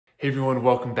Hey everyone,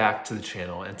 welcome back to the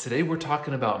channel. And today we're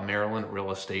talking about Maryland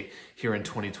real estate here in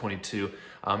 2022.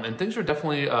 And things are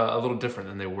definitely a little different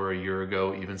than they were a year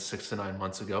ago, even 6 to 9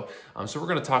 months ago. So we're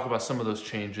going to talk about some of those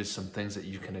changes, some things that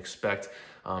you can expect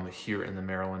here in the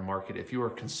Maryland market if you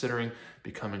are considering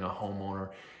becoming a homeowner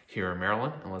here in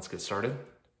Maryland. And let's get started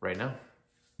right now.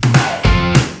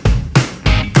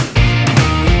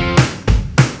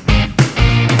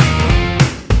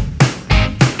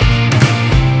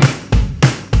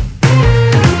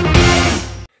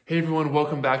 Hey everyone,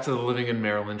 welcome back to the Living in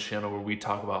Maryland channel where we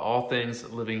talk about all things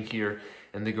living here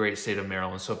in the great state of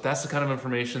Maryland. So if that's the kind of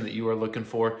information that you are looking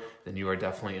for, then you are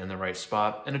definitely in the right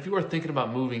spot. And if you are thinking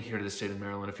about moving here to the state of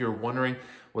Maryland, if you're wondering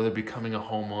whether becoming a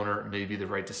homeowner may be the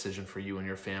right decision for you and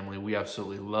your family, we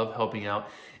absolutely love helping out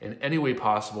in any way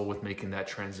possible with making that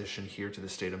transition here to the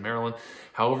state of Maryland.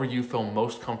 However you feel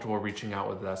most comfortable reaching out,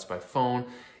 whether that's by phone,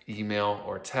 email,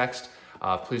 or text,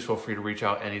 please feel free to reach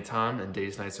out anytime and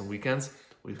days, nights, and weekends.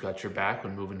 We've got your back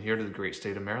when moving here to the great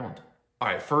state of Maryland. All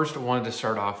right, first I wanted to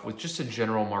start off with just a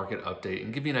general market update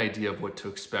and give you an idea of what to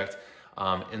expect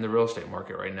in the real estate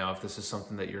market right now if this is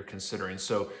something that you're considering.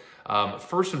 So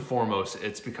first and foremost,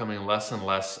 it's becoming less and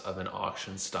less of an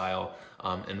auction style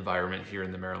environment here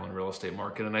in the Maryland real estate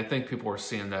market. And I think people are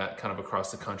seeing that kind of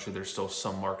across the country. There's still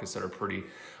some markets that are pretty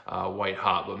white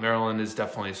hot, but Maryland is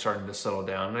definitely starting to settle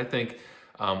down. And I think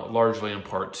largely in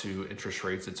part to interest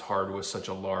rates. It's hard with such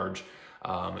a large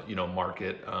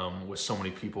market with so many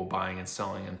people buying and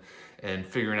selling and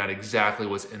figuring out exactly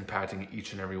what's impacting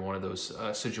each and every one of those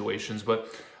situations. But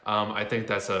I think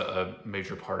that's a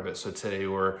major part of it. So today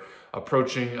we're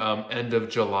approaching end of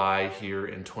July here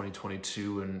in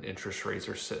 2022 and interest rates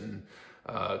are sitting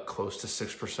close to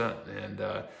 6%. And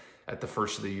at the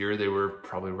first of the year, they were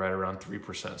probably right around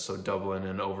 3%. So doubling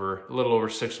in over a little over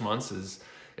 6 months is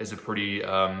a pretty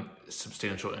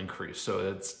substantial increase.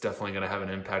 So it's definitely going to have an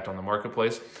impact on the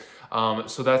marketplace.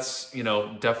 So that's,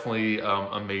 definitely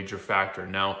a major factor.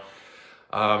 Now,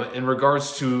 in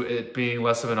regards to it being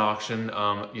less of an auction,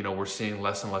 we're seeing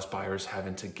less and less buyers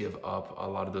having to give up a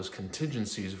lot of those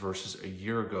contingencies versus a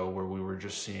year ago where we were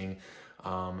just seeing,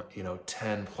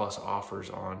 10 plus offers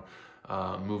on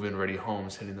move-in ready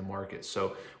homes hitting the market.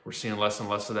 So we're seeing less and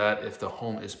less of that. If the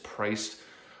home is priced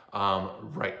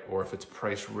right, or if it's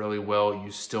priced really well, you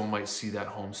still might see that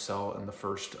home sell in the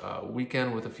first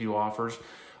weekend with a few offers.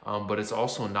 But it's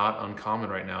also not uncommon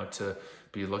right now to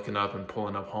be looking up and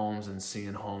pulling up homes and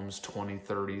seeing homes 20,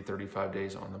 30, 35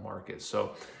 days on the market.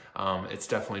 So it's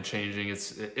definitely changing.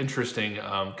 It's interesting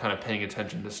kind of paying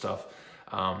attention to stuff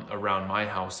around my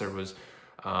house. There was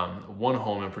one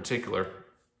home in particular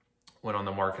went on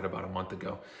the market about a month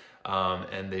ago.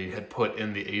 And they had put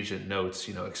in the agent notes,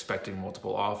 expecting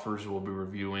multiple offers. We'll be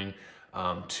reviewing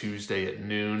Tuesday at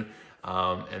noon.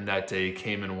 And that day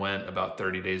came and went about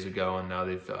 30 days ago. And now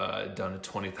they've done a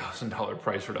 $20,000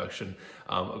 price reduction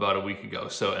about a week ago.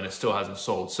 So, and it still hasn't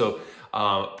sold. So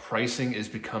pricing is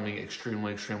becoming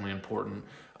extremely, extremely important.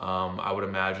 I would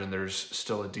imagine there's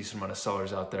still a decent amount of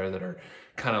sellers out there that are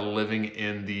kind of living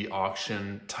in the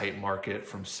auction type market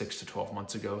from 6 to 12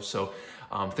 months ago. So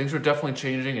things are definitely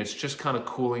changing. It's just kind of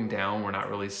cooling down. We're not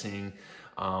really seeing,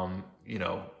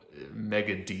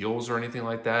 mega deals or anything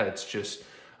like that. It's just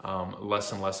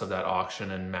less and less of that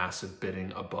auction and massive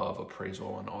bidding above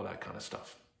appraisal and all that kind of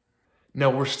stuff. Now,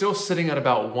 we're still sitting at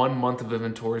about 1 month of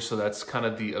inventory, so that's kind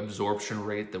of the absorption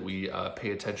rate that we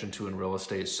pay attention to in real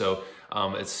estate. So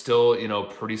it's still,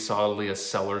 pretty solidly a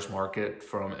seller's market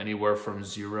from anywhere from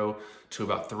 0 to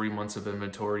about 3 months of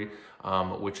inventory,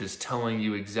 which is telling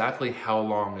you exactly how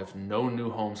long, if no new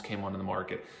homes came onto the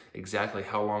market, exactly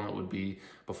how long it would be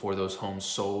before those homes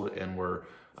sold and were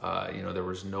there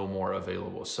was no more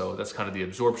available. So that's kind of the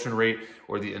absorption rate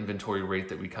or the inventory rate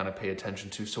that we kind of pay attention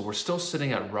to. So we're still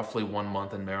sitting at roughly 1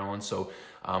 month in Maryland. So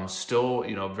still,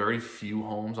 very few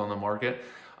homes on the market.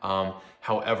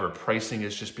 However, pricing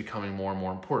is just becoming more and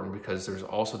more important because there's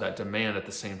also that demand at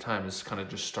the same time is kind of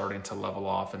just starting to level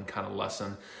off and kind of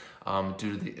lessen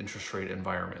due to the interest rate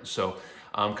environment. So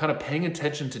kind of paying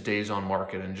attention to days on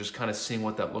market and just kind of seeing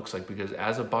what that looks like, because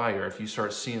as a buyer, if you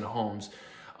start seeing homes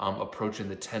approaching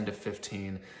the 10 to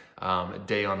 15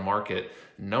 day on market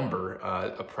number,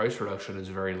 a price reduction is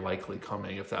very likely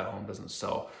coming if that home doesn't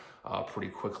sell pretty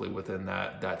quickly within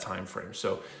that time frame.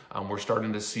 So we're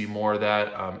starting to see more of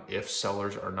that if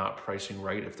sellers are not pricing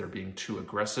right, if they're being too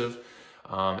aggressive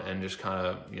and just kind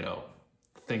of,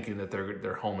 thinking that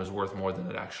their home is worth more than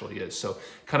it actually is. So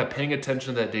kind of paying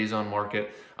attention to that days on market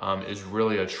is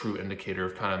really a true indicator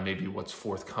of kind of maybe what's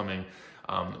forthcoming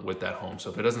with that home. So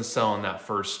if it doesn't sell in that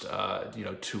first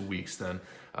 2 weeks, then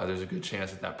there's a good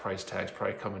chance that that price tag's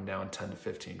probably coming down 10 to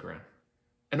 15 grand.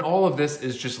 And all of this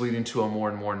is just leading to a more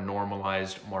and more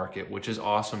normalized market, which is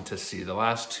awesome to see. The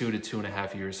last 2 to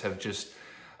 2.5 years have just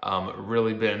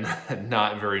really been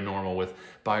not very normal, with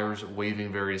buyers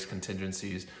waiving various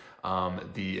contingencies,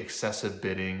 the excessive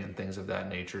bidding and things of that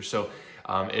nature. So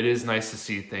it is nice to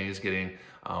see things getting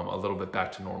a little bit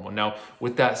back to normal. Now,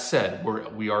 with that said,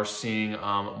 we are seeing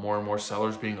more and more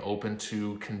sellers being open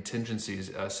to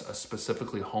contingencies,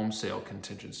 specifically home sale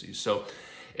contingencies. So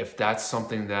if that's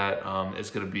something that is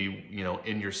going to be,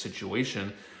 in your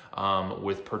situation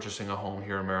with purchasing a home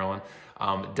here in Maryland,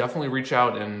 definitely reach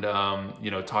out and,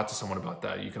 talk to someone about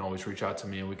that. You can always reach out to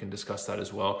me and we can discuss that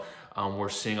as well. We're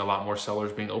seeing a lot more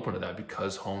sellers being open to that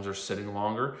because homes are sitting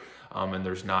longer and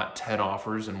there's not 10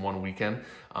 offers in one weekend.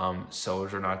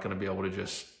 Sellers are not going to be able to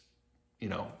just,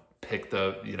 pick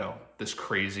this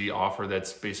crazy offer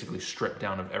that's basically stripped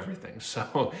down of everything.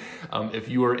 So if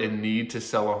you are in need to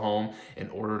sell a home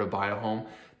in order to buy a home,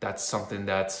 that's something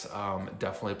that's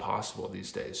definitely possible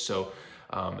these days. So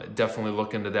definitely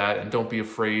look into that, and don't be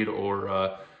afraid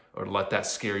or let that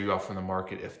scare you off from the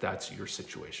market if that's your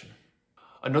situation.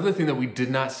 Another thing that we did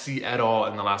not see at all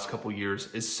in the last couple of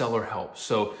years is seller help.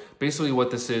 So basically what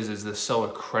this is the seller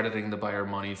crediting the buyer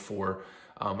money for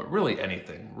really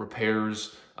anything,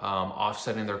 repairs,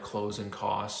 offsetting their closing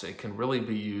costs. It can really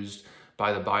be used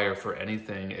by the buyer for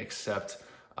anything except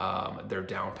their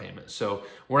down payment. So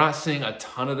we're not seeing a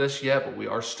ton of this yet, but we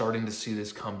are starting to see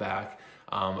this come back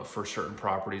for certain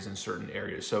properties in certain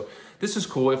areas. So this is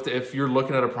cool. If you're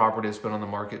looking at a property that's been on the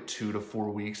market 2 to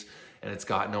 4 weeks and it's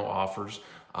got no offers,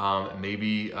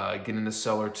 maybe getting the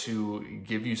seller to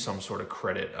give you some sort of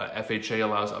credit. FHA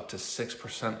allows up to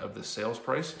 6% of the sales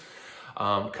price.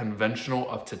 Conventional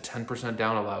up to 10%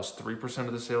 down allows 3%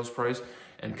 of the sales price,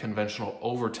 and conventional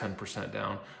over 10%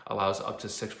 down allows up to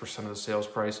 6% of the sales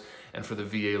price. And for the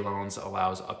VA loans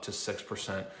allows up to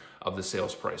 6% of the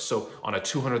sales price. So on a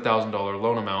 $200,000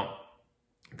 loan amount,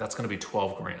 that's going to be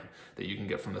 12 grand that you can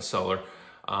get from the seller.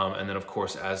 And then of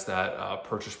course, as that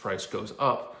purchase price goes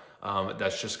up,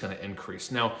 that's just going to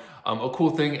increase. Now, a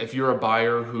cool thing, if you're a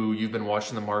buyer who you've been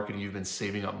watching the market and you've been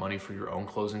saving up money for your own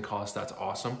closing costs, that's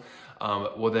awesome.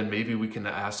 Well, then maybe we can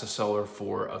ask the seller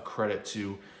for a credit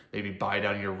to maybe buy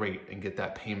down your rate and get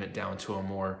that payment down to a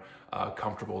more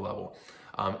comfortable level.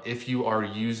 If you are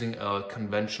using a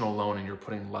conventional loan and you're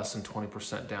putting less than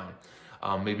 20% down,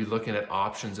 maybe looking at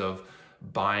options of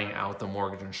buying out the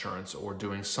mortgage insurance or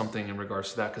doing something in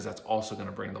regards to that, because that's also going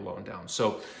to bring the loan down.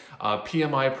 So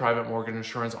PMI, private mortgage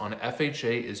insurance on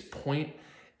FHA, is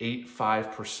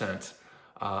 0.85%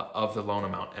 of the loan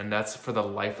amount. And that's for the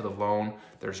life of the loan.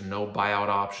 There's no buyout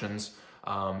options.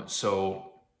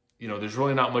 So, there's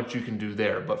really not much you can do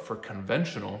there. But for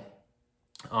conventional,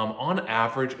 on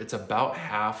average, it's about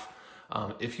half.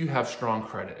 If you have strong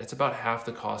credit, it's about half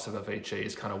the cost of FHA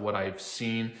is kind of what I've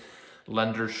seen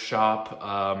lenders shop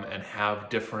and have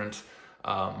different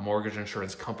mortgage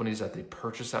insurance companies that they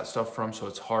purchase that stuff from. So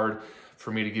it's hard for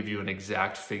me to give you an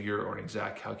exact figure or an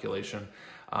exact calculation,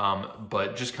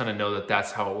 but just kind of know that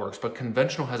that's how it works. But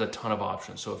conventional has a ton of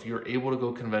options. So if you're able to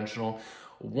go conventional,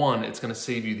 one, it's going to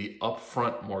save you the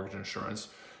upfront mortgage insurance.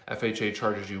 FHA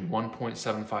charges you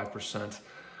 1.75%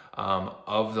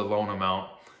 of the loan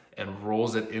amount and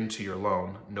rolls it into your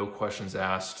loan. No questions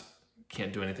asked.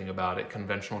 Can't do anything about it.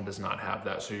 Conventional does not have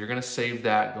that. So you're going to save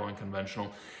that going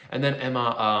conventional. And then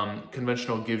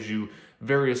conventional gives you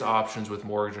various options with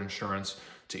mortgage insurance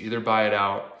to either buy it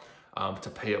out, to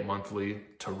pay it monthly,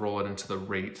 to roll it into the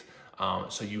rate.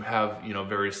 So you have,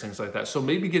 various things like that. So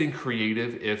maybe getting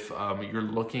creative if you're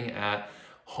looking at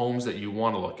homes that you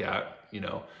want to look at,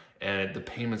 and the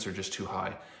payments are just too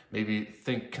high. Maybe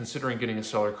considering getting a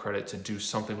seller credit to do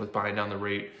something with buying down the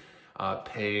rate,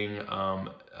 paying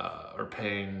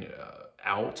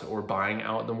out or buying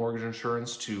out the mortgage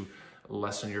insurance to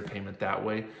lessen your payment that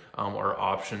way, are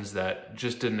options that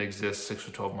just didn't exist 6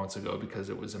 or 12 months ago because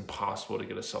it was impossible to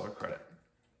get a seller credit.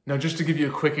 Now, just to give you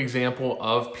a quick example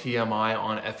of PMI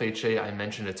on FHA, I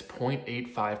mentioned it's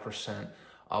 0.85%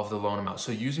 of the loan amount.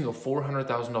 So using a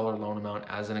 $400,000 loan amount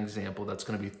as an example, that's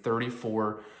going to be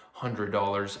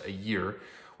 $3,400 a year,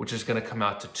 which is going to come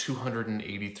out to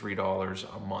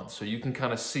 $283 a month. So you can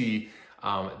kind of see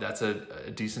that's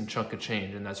a decent chunk of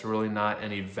change, and that's really not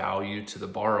any value to the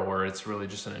borrower. It's really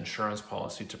just an insurance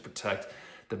policy to protect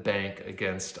the bank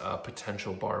against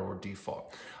potential borrower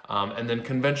default. And then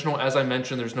conventional, as I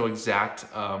mentioned, there's no exact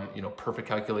perfect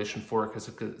calculation for it because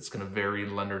it's going to vary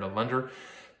lender to lender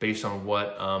based on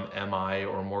what MI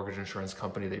or mortgage insurance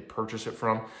company they purchase it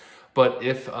from. But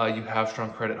if you have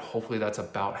strong credit, hopefully that's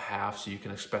about half. So you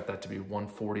can expect that to be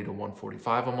 $140 to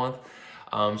 $145 a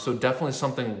month. So definitely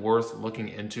something worth looking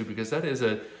into, because that is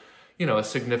a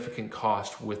significant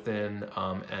cost within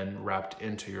and wrapped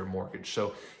into your mortgage.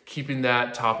 So keeping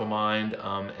that top of mind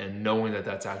and knowing that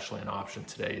that's actually an option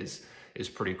today is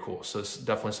pretty cool. So it's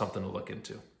definitely something to look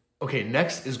into. Okay,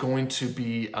 next is going to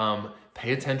be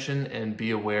pay attention and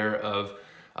be aware of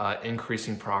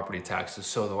increasing property taxes.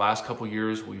 So the last couple of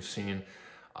years, we've seen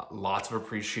lots of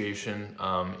appreciation,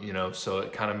 so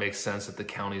it kind of makes sense that the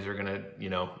counties are going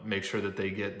to, make sure that they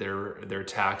get their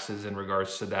taxes in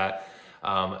regards to that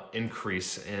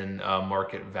increase in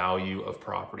market value of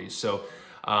properties. So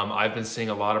I've been seeing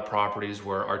a lot of properties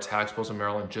where our tax bills in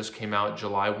Maryland just came out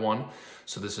July 1.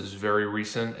 So this is very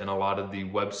recent, and a lot of the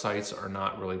websites are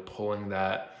not really pulling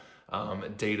that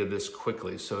data this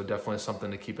quickly. So definitely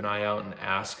something to keep an eye out and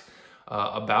ask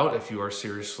about if you are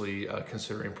seriously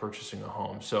considering purchasing a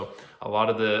home. So a lot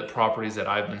of the properties that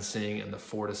I've been seeing in the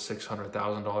 $400,000 to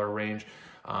 $600,000 range,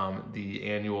 the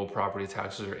annual property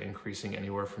taxes are increasing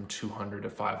anywhere from $200 to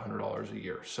 $500 a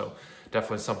year. So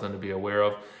definitely something to be aware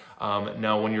of.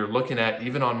 Now, when you're looking at,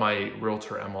 even on my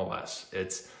Realtor MLS,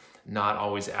 it's not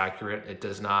always accurate. It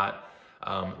does not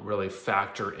really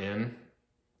factor in,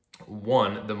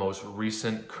 one, the most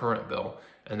recent current bill,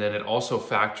 and then it also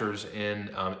factors in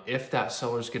if that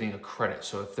seller's getting a credit.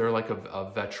 So if they're like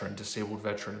a veteran, disabled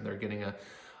veteran, and they're getting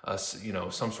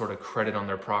some sort of credit on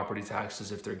their property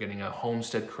taxes, if they're getting a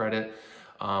homestead credit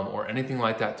or anything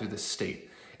like that through the state,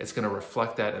 it's going to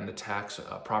reflect that in the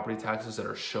property taxes that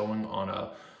are showing on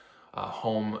a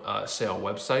home sale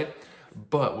website.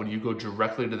 But when you go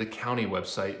directly to the county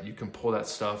website, you can pull that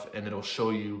stuff and it'll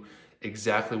show you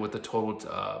exactly what the total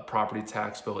property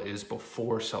tax bill is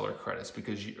before seller credits,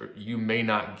 because you may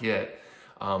not get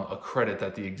a credit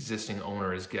that the existing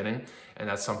owner is getting. And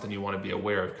that's something you want to be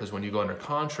aware of, because when you go under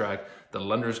contract, the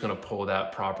lender is going to pull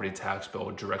that property tax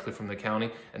bill directly from the county,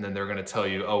 and then they're going to tell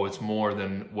you, oh, it's more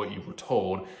than what you were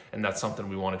told. And that's something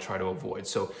we want to try to avoid.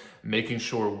 So making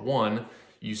sure, one,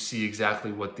 you see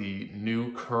exactly what the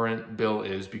new current bill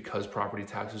is, because property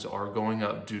taxes are going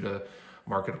up due to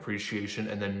market appreciation,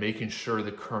 and then making sure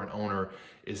the current owner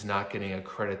is not getting a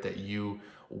credit that you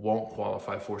won't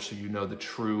qualify for, so you know the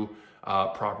true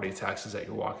property taxes that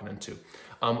you're walking into.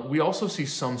 We also see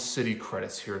some city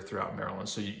credits here throughout Maryland.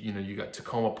 So you got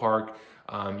Tacoma Park,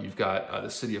 you've got the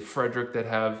city of Frederick that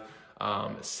have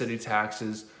city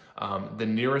taxes. The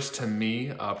nearest to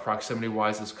me,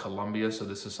 proximity-wise, is Columbia. So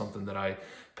this is something that I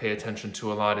pay attention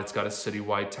to a lot. It's got a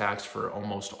citywide tax for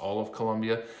almost all of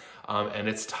Columbia, and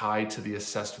it's tied to the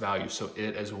assessed value. So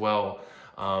it as well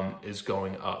is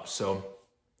going up. So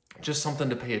just something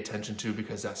to pay attention to,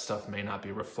 because that stuff may not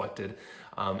be reflected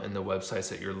in the websites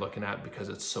that you're looking at, because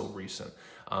it's so recent.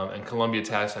 And Columbia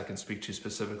tax, I can speak to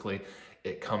specifically,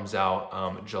 it comes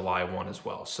out July 1 as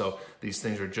well. So these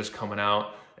things are just coming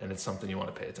out, and it's something you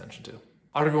want to pay attention to.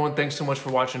 All right, everyone, thanks so much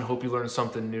for watching. Hope you learned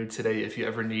something new today. If you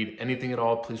ever need anything at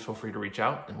all, please feel free to reach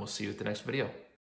out, and we'll see you at the next video.